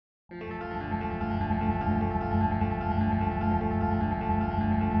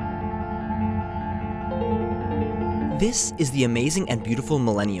This is the amazing and beautiful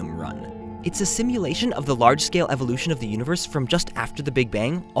Millennium Run. It's a simulation of the large-scale evolution of the universe from just after the Big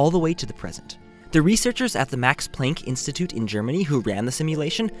Bang all the way to the present. The researchers at the Max Planck Institute in Germany who ran the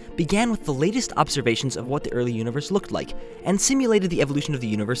simulation began with the latest observations of what the early universe looked like, and simulated the evolution of the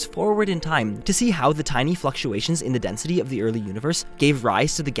universe forward in time to see how the tiny fluctuations in the density of the early universe gave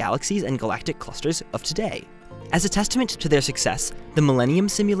rise to the galaxies and galactic clusters of today. As a testament to their success, the Millennium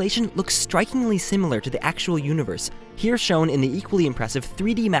simulation looks strikingly similar to the actual universe, here shown in the equally impressive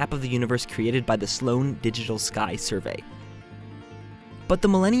 3D map of the universe created by the Sloan Digital Sky Survey. But the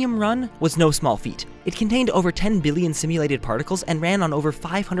Millennium Run was no small feat. It contained over 10 billion simulated particles and ran on over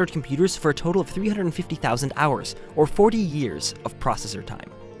 500 computers for a total of 350,000 hours, or 40 years of processor time.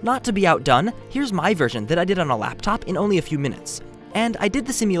 Not to be outdone, here's my version that I did on a laptop in only a few minutes. And I did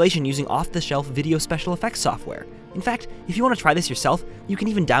the simulation using off-the-shelf video special effects software. In fact, if you want to try this yourself, you can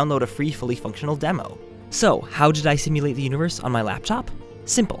even download a free, fully functional demo. So, how did I simulate the universe on my laptop?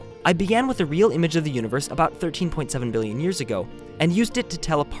 Simple. I began with a real image of the universe about 13.7 billion years ago, and used it to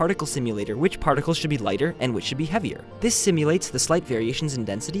tell a particle simulator which particles should be lighter and which should be heavier. This simulates the slight variations in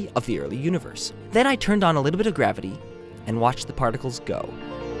density of the early universe. Then I turned on a little bit of gravity, and watched the particles go.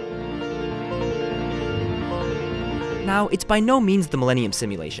 Now, it's by no means the Millennium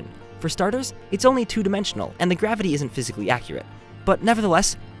simulation. For starters, it's only two-dimensional, and the gravity isn't physically accurate. But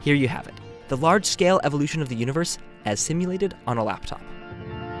nevertheless, here you have it. The large-scale evolution of the universe as simulated on a laptop.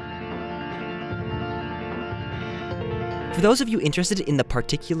 For those of you interested in the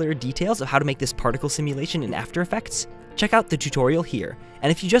particular details of how to make this particle simulation in After Effects, check out the tutorial here.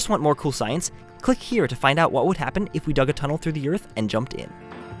 And if you just want more cool science, click here to find out what would happen if we dug a tunnel through the Earth and jumped in.